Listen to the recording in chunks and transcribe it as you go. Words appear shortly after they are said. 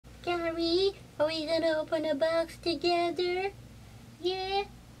Gary, are we gonna open a box together? Yeah?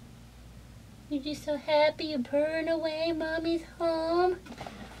 You're just so happy you're purring away, Mommy's home.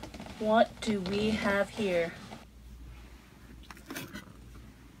 What do we have here?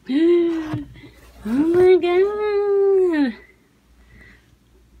 Oh my god!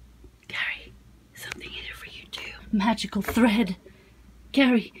 Gary, something in it for you too. Magical thread.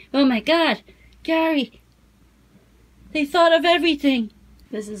 Gary, oh my god! Gary! They thought of everything!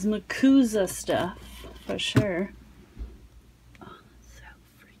 This is Yaaass stuff, for sure. Oh, so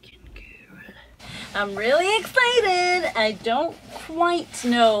freaking good. I'm really excited. I don't quite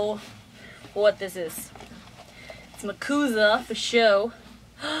know what this is. It's Yaaass for show.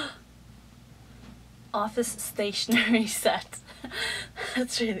 Office stationery set.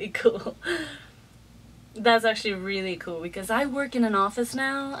 That's really cool. That's actually really cool because I work in an office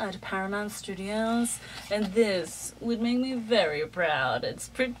now at Paramount Studios, and this would make me very proud. It's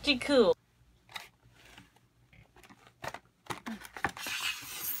pretty cool.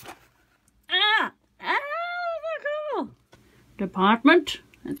 Ah! Ah, so cool! Department.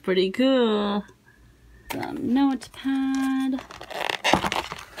 That's pretty cool. Some notepad.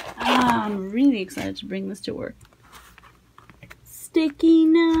 Ah, I'm really excited to bring this to work. Sticky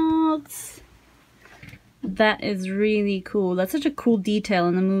notes. That is really cool. That's such a cool detail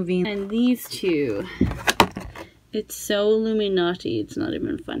in the movie. And these two. It's so Illuminati, it's not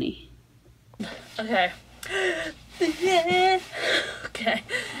even funny. Okay. Okay.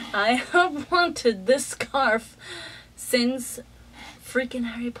 I have wanted this scarf since freaking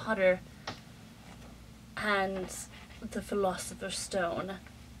Harry Potter and the Philosopher's Stone.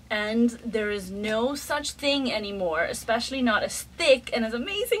 And there is no such thing anymore, especially not as thick and as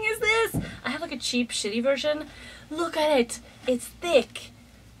amazing as this. I have like a cheap, shitty version. Look at it. It's thick.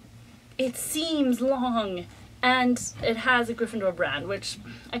 It seems long. And it has a Gryffindor brand, which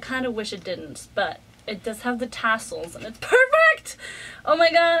I kind of wish it didn't. But it does have the tassels and it's perfect. Oh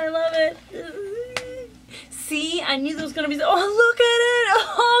my god, I love it. See, I knew there was going to be... Oh, look at it.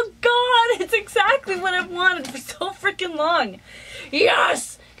 Oh god, it's exactly what I've wanted for so freaking long.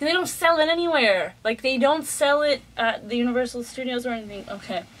 Yes! They don't sell it anywhere. Like, they don't sell it at the Universal Studios or anything.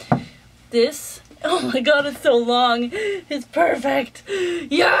 Okay. This, oh my god, it's so long. It's perfect.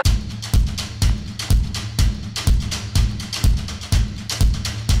 Yeah!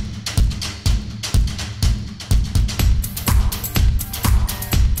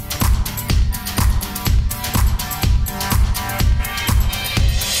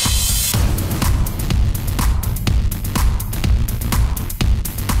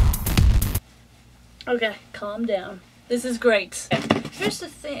 Okay, calm down. This is great. Here's the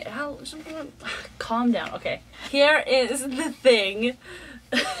thing. Calm down. Okay. Here is the thing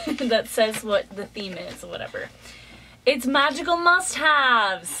that says what the theme is or whatever. It's magical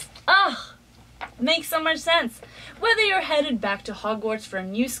must-haves. Ugh. Makes so much sense. Whether you're headed back to Hogwarts for a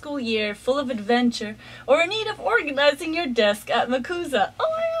new school year full of adventure or in need of organizing your desk at Yaaass. Oh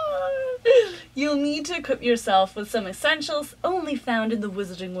my god. You'll need to equip yourself with some essentials only found in the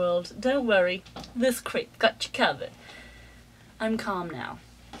wizarding world. Don't worry, this crate got you covered. I'm calm now.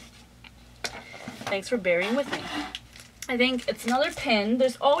 Thanks for bearing with me. I think it's another pin.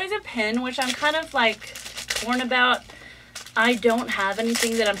 There's always a pin, which I'm kind of like torn about. I don't have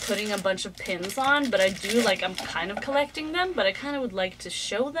anything that I'm putting a bunch of pins on, but I do, like, I'm kind of collecting them, but I kind of would like to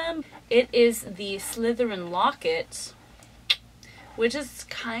show them. It is the Slytherin locket, which is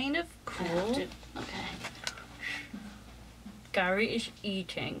kind of cool. Okay. Gary is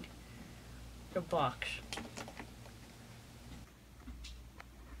eating the box.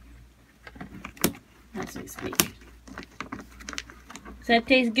 As we speak. Does that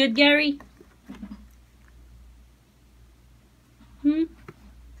taste good, Gary? Hmm?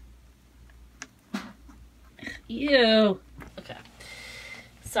 Ew. Okay.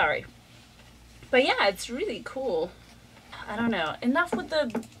 Sorry. But yeah, it's really cool. I don't know. Enough with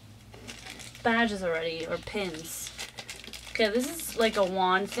the badges already, or pins. Okay, this is like a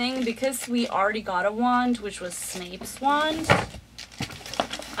wand thing because we already got a wand, which was Snape's wand.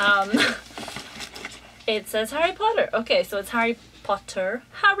 It says Harry Potter. Okay, so it's Harry Potter's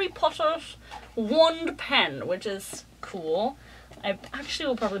wand pen, which is cool. I actually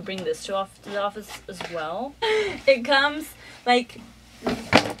will probably bring this to the office as well. It comes like,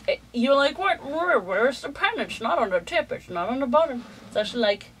 you're like, where's the pen? It's not on the tip, it's not on the bottom. It's actually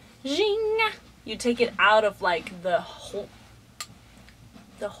like, zing. You take it out of like the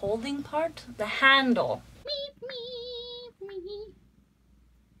holding part, the handle. Meep, meep, meep.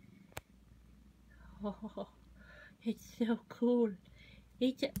 Oh, it's so cool.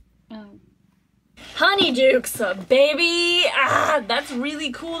 It's Honeydukes, baby! Ah, that's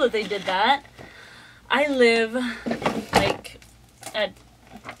really cool that they did that. I live like at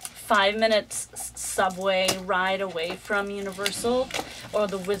 5 minutes subway ride away from Universal or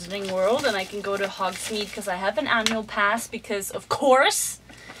the Wizarding World, and I can go to Hogsmeade because I have an annual pass because of course.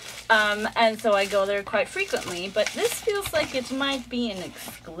 And so I go there quite frequently, but this feels like it might be an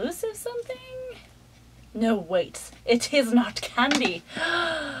exclusive something. No, wait, it is not candy.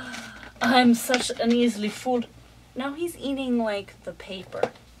 I'm such an easily fooled. Now he's eating like the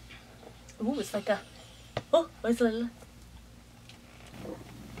paper. Ooh, it's like a, oh, where's a little,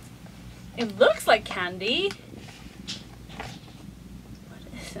 it looks like candy. What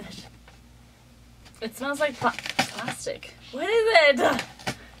is it? It smells like plastic. What is it?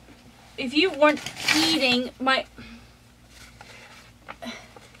 If you weren't eating my...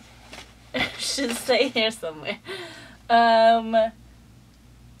 should stay here somewhere.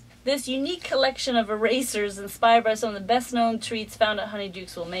 This unique collection of erasers inspired by some of the best known treats found at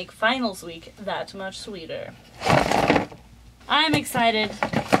Honeydukes will make finals week that much sweeter. I'm excited.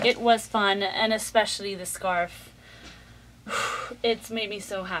 It was fun, and especially the scarf. It's made me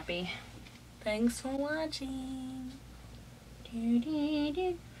so happy. Thanks for watching.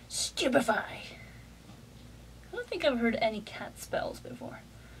 Stupefy. I don't think I've heard any cat spells before.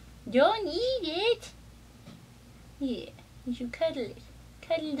 Don't eat it. Yeah, you should cuddle it.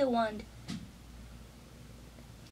 Cuddle the wand.